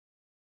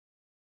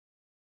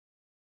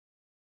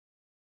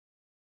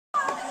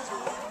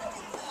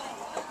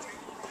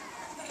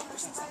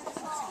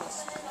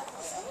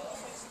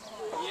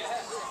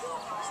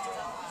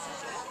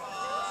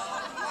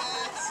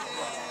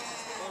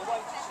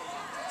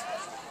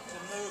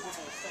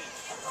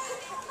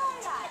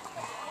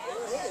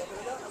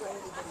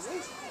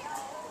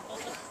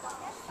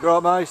You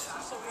alright, mate?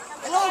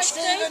 Hello,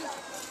 Stephen.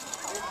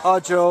 Hi,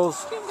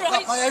 Jules. I've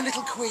got my own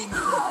little queen.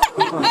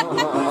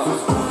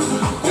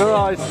 You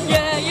alright?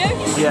 Yeah, you?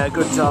 Yeah,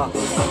 good talk.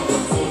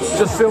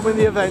 Just filming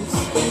the events.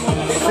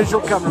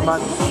 Visual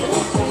cameraman.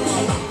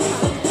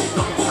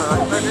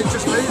 Alright, Brendan,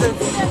 just me then.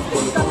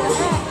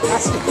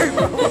 That's you.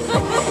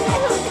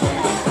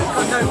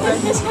 Got no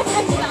bend.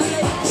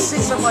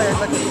 Sits on my head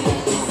like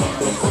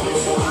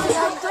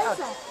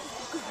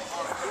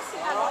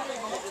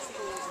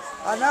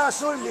I know, I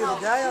saw him the other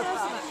day.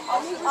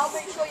 I'll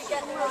make sure you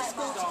get the right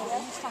school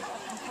together.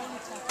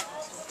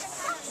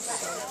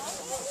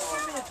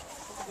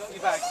 Your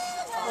bag.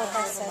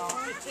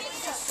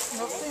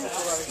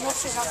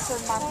 Nothing after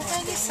a man.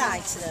 Don't you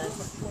say to them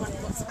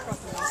what's the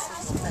problem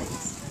with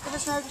these? There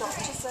was no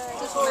doctors there.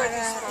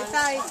 If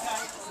they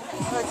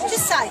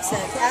just say to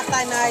them, how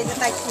they know that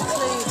they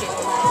concluded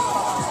on their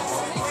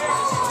problems.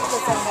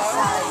 Because then they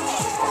say,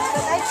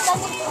 but they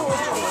need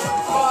quarterly.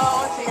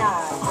 No.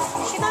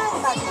 She might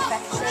have had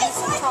infections,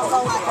 sometimes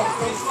older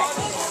people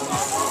infections.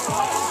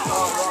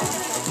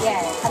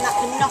 Yeah, and that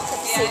can knock her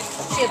to sleep.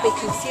 She'll be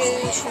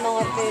confused, she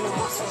might be in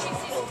all sorts.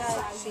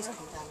 She's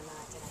come down the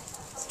night.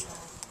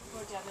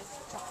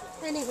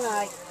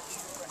 Anyway.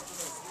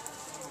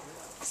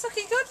 It's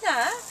looking good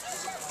now. I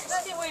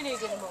don't think we need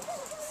any more.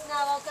 No,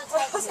 I'll go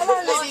take it. Hello,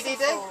 Lady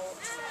Didi.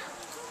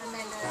 And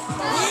then,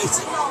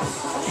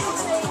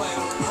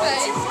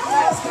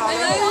 I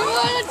know you're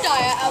on a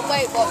diet at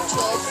Weight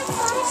Watchers,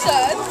 so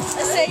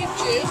I saved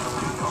you.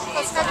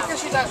 That's maybe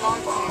because you don't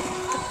like it.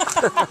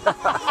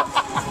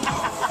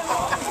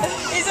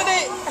 Isn't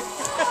it?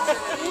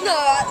 No,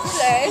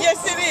 actually.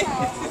 Yes, it is.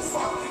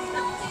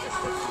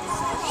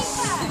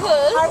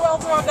 Because, How well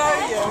do I know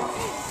you?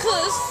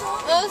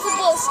 I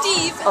support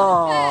Steve.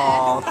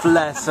 Oh,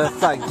 bless her.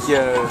 Thank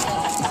you.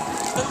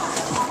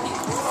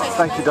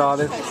 Thank you,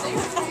 darling. Thank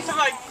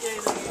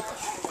you.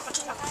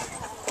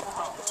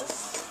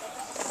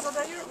 So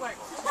now you're at work.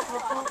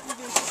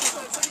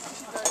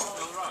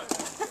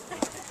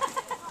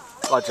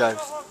 Bye,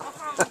 James.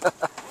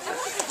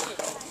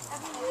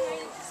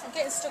 I'm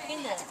getting stuck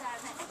in there.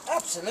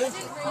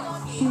 Absolutely.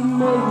 She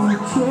made me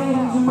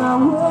change my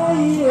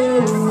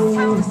ways.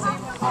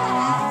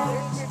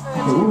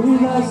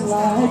 With us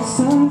like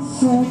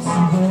sunsets,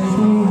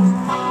 baby.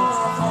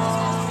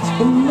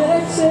 And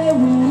let's say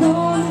we're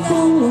on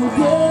for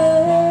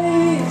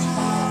days.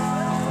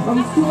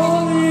 I'm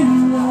falling in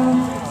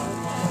love,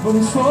 but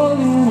it's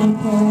falling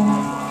apart.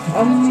 I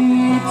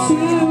need to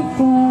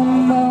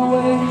find my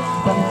way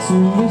back to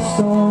the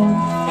start.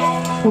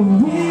 When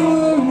we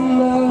were in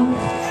love,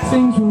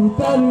 things were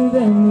better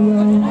than we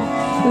are.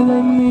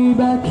 Let me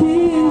back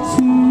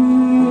into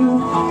your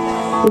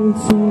heart,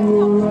 into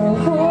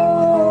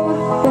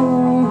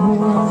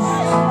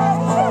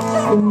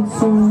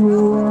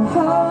your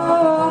heart.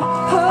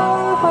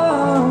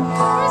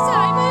 Where's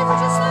that? I never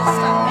just lost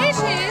that. Here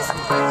she is.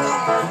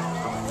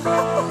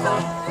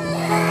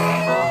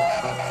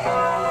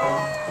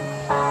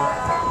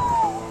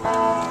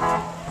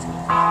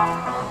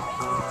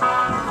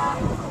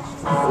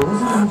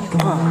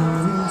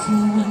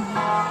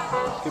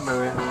 Give me a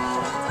ring.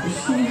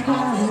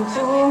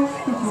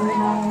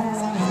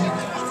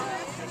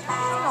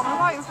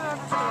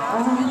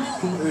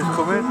 Who's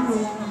coming?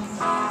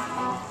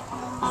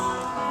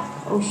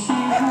 Oh, she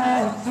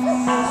had the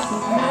most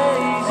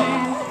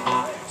amazing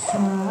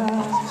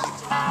smile.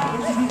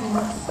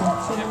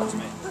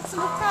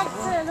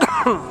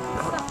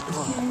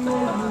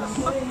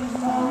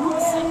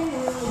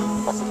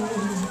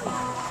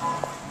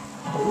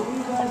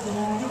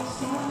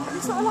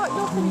 It's sort of like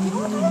you're thinking,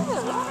 what are you?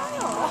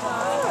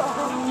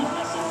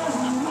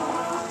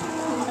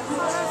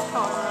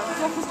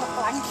 Jeff's got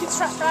blankets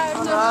wrapped around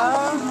him.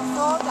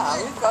 Oh no,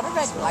 we've got a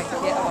red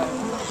blanket at home.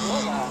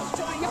 Do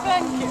you want your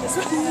blanket as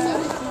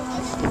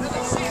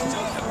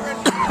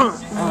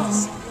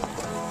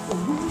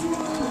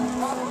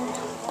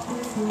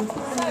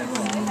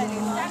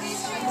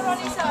Daddy's here on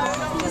his own.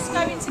 I'm just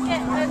going to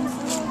get some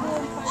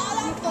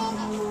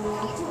more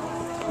warm.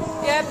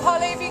 Yeah,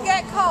 Polly, if you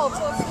get cold,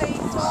 or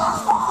sleep,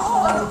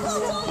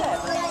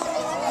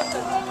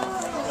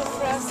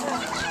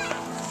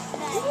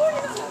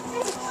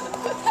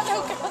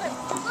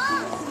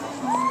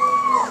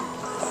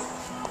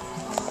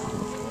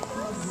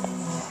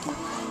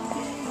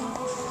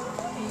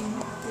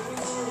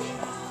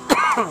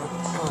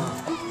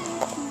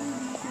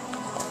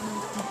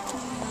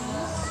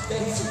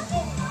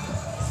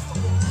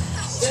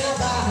 Stand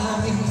by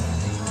me,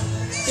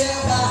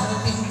 stand by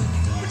me.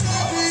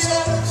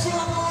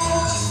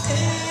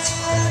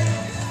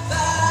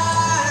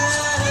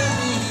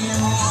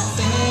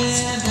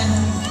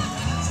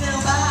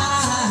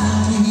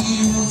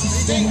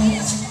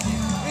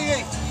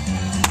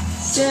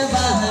 Stand by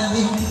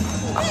me,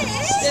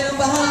 stand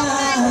by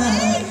me.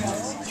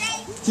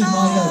 To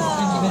Michael,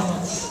 thank you very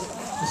much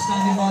for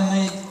standing by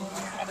me.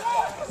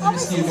 I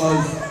miss you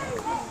both.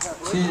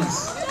 Cheers.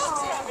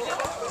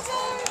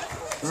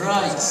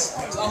 Right,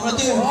 so I'm going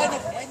to do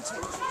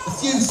a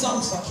few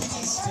songs for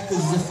kiddies,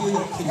 because there's a few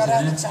little kids in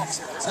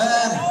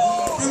there.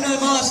 Bruno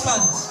Mars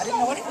fans.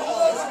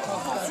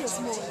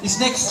 This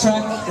next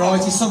track,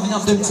 right, is something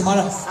I'm doing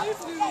tomorrow.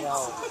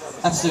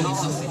 Absolutely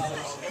nothing.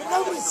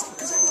 I'm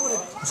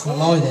just going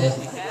to lie there,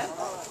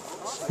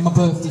 in my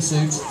birthday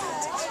suit.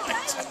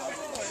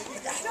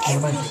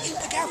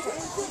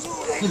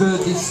 You heard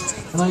this,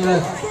 and I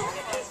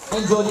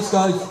enjoy this,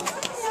 guys.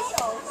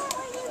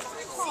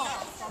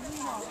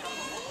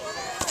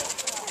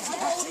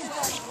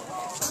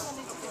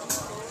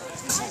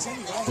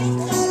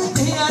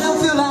 Today I don't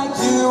feel like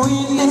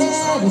doing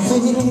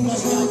anything.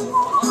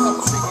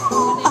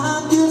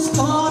 I'm just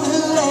gonna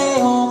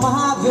lay on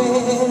my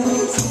bed.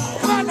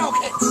 I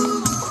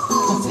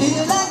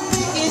feel like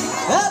picking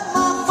up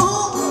my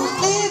phone,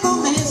 leave a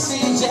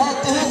message at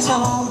the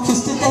tone.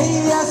 Cause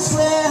today I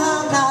swear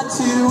I'm not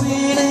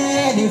doing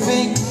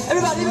anything.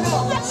 Everybody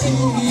go!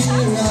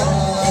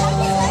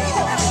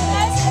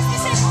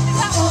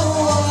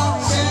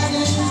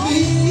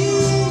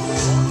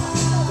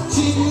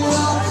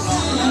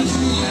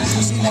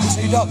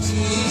 Two dogs.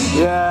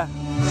 Yeah.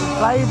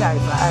 Playing now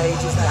for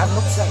ages, they haven't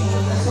upset you.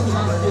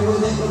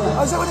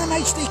 Oh, is that one of them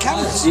HD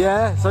cameras?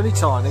 Yeah, it's only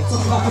tiny.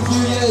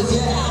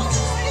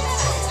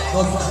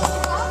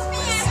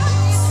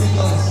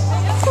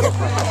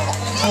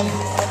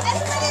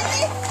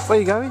 Where are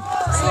you going?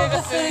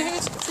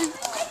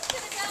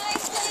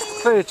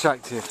 Very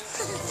attractive.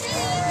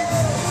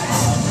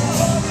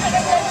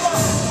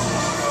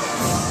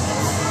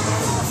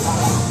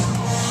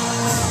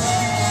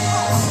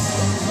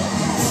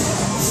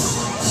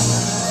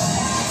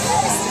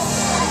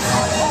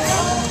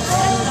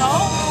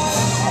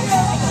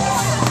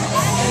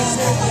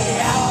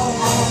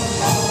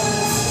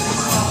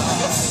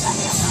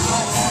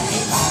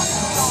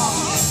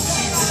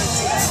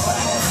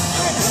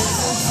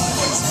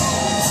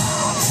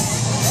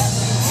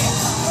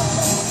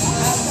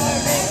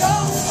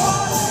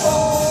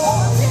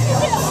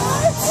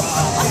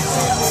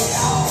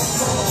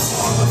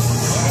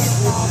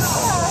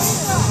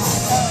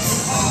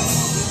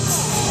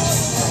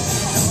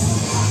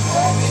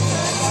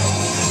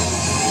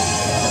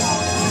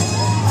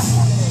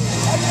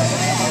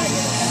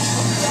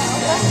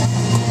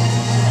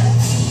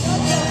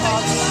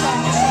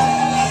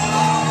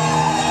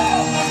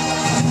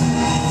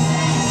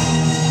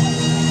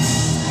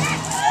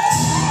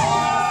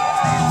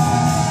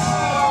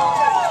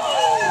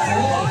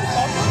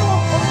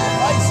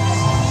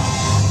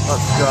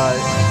 That's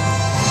great.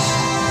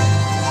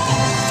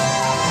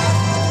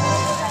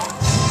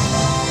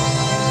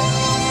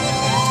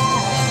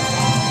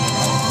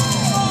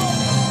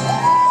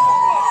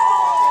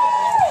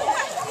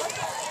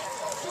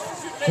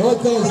 Right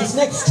guys, this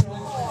next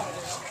track,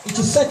 it's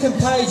your second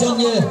page on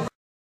your